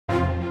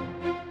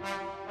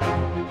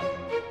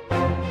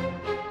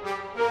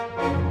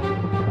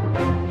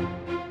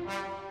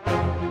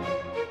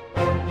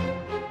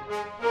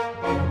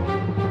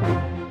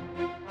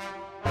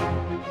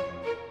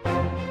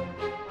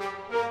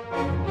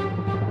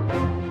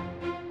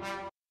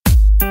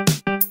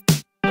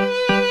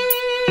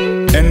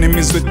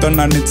Enemies we turn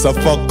and it's a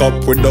fuck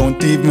up. We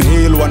don't even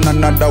hail one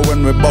another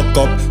when we buck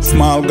up.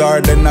 Small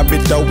garden, a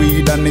bit of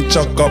weed and it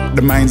chuck up.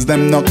 The minds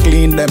them not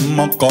clean, them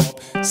muck up.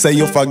 Say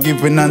you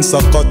forgiving and so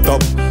cut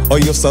up, or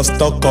you so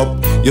stuck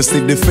up. You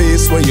see the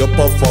face where you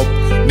puff up,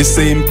 the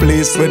same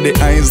place where the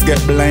eyes get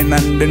blind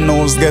and the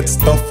nose gets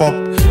stuff up.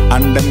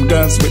 And them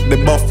girls with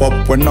the buff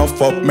up, when off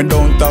up, me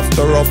don't have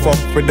to rough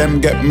up. With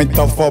them get me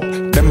tough up,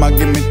 them a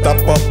give me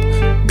top up.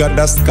 Got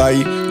the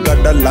sky,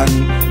 got the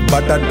land,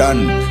 better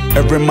than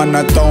every man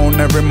a town,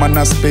 every man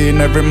a Spain,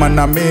 every man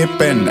a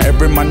Maypen,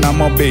 every man a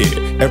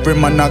Mobay, every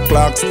man a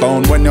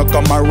Clarkstown. When you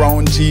come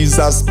around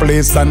Jesus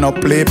place and no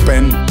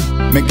playpen.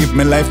 Me give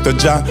me life to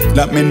Jah,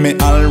 that mean me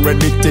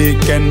already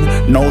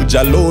taken. Now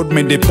Jah load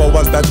me the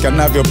powers that can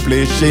have your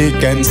place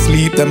shaken.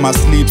 Sleep them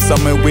asleep, so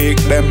me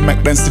wake them,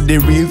 make them see the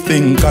real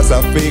thing, cause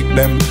I fake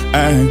them.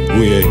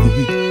 Wait,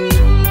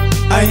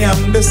 I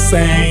am the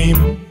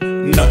same,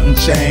 nothing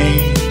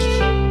changed.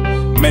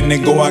 Many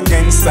go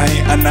against I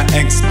and I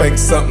expect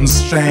something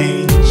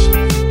strange.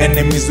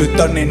 Enemies we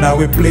turning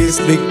our place,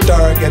 big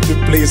target we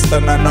placed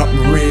on an up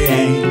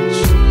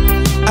range.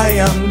 I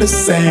am the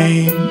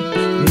same,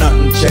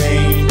 nothing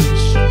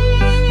changed.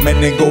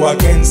 Many go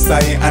against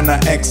I and I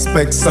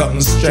expect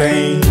something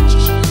strange.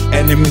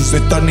 Enemies we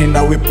turning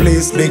our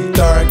place, big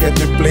target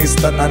we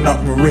placed on an up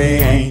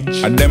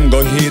range. And them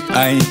go hate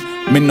I,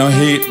 me no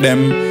hate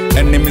them.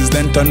 Enemies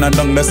then turn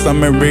down, that's how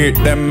me rate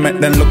them. Make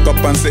them look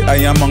up and say I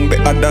am among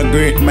the other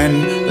great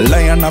men.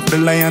 Lion of the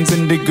lions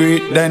in the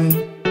great den.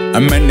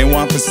 And many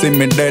want to see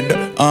me dead.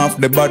 Half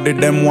the body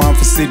them want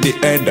to see the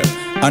head.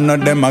 I know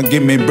them a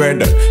give me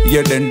bread.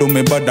 Yeah, then do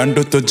me bad and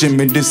do to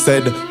Jimmy this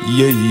said.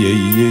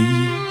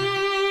 Yeah.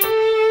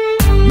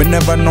 Me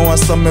never know what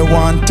some me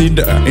wanted.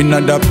 In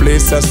other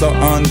places so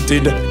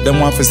haunted. Them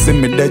want to see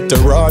me dead to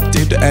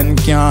rotted.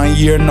 And can't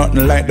hear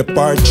nothing like the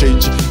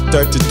partridge.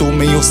 32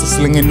 me used to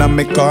slinging on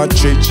me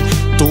cartridge.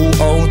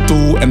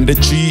 202 and the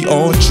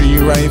 303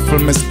 rifle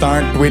me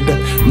start with.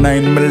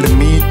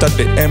 9mm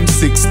the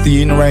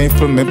M16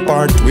 rifle me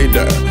part with.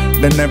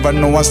 They never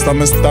know what some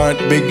me start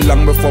big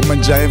long before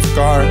me drive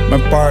car. Me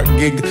park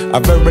gig, a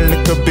very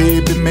little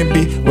baby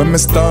maybe. When me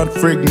start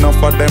frig,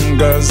 enough of them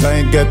girls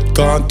I get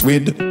caught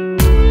with.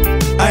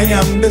 I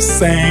am the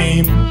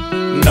same,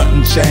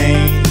 nothing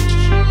changed.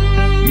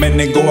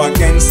 Many go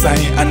against I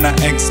and I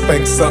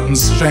expect something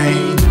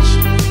strange.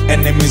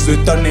 Enemies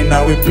we turning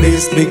our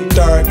place, big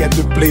target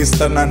we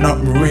placed on an up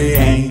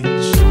range.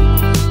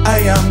 I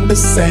am the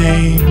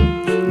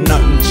same,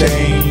 nothing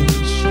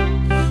changed.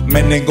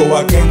 Many go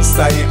against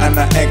I and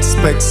I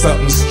expect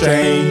something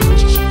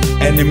strange.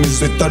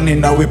 Enemies we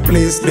turning our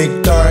place,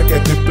 big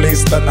target we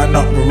placed on an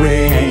up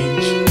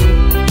range.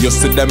 You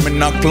see them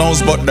in a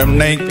clothes but them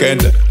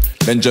naked.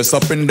 Then just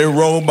up in the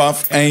robe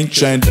of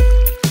ancient.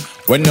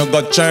 When you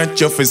got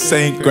church, you feel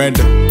sacred.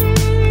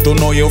 To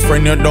know your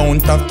friend, you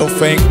don't have to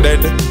fake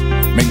dead.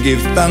 Me give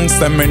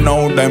thanks and me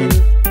know them.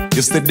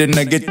 You see the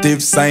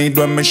negative side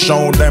when me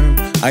show them.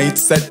 I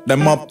set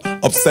them up,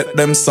 upset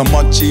them so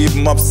much.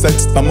 Even upset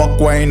stomach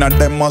wine and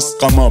them must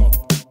come up.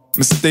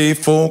 Me stay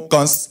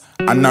focused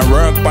and I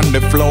work on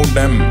the flow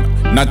them.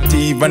 Not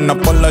even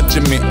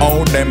apology me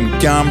owe them.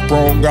 Can't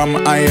program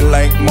I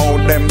like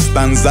modem.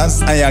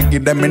 Stanzas I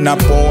give them in a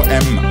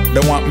poem.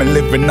 They want me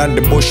living at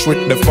the bush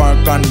with the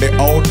fork and the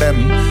owe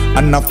them.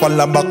 And I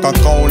follow back a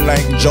cow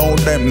like Joe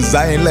them.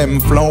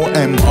 Xylem, flow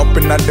em. Up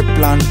in at the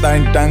plant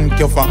I thank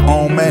you for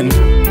omen.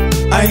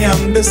 I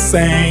am the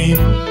same,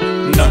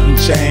 nothing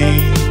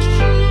changed.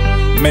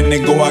 Many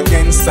go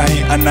against I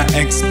and I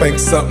expect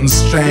something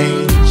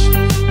strange.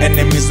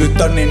 Enemies we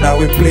turning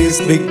our place,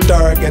 big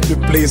target we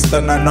placed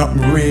on an up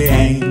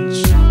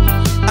range.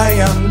 I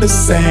am the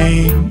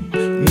same,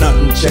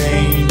 nothing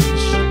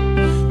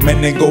changed.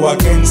 Many go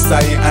against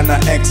I and I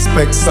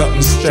expect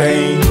something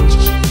strange.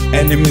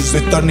 Enemies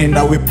we turning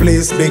our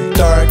place, big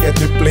target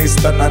we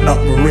placed on an up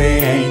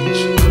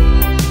range.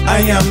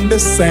 I am the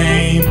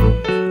same,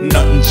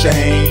 nothing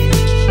changed.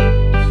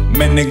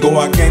 Many go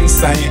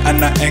against I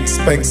and I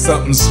expect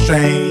something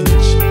strange.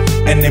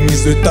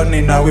 Enemies we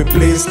turning our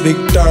place, big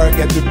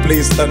target we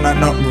placed on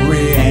an up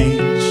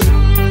range.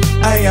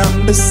 I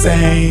am the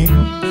same,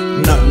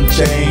 nothing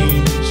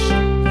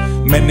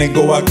changed. Many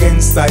go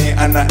against I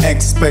and I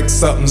expect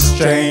something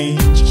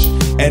strange.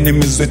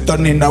 Enemies we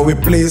turning our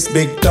place,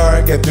 big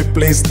target we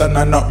placed on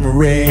an up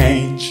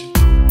range.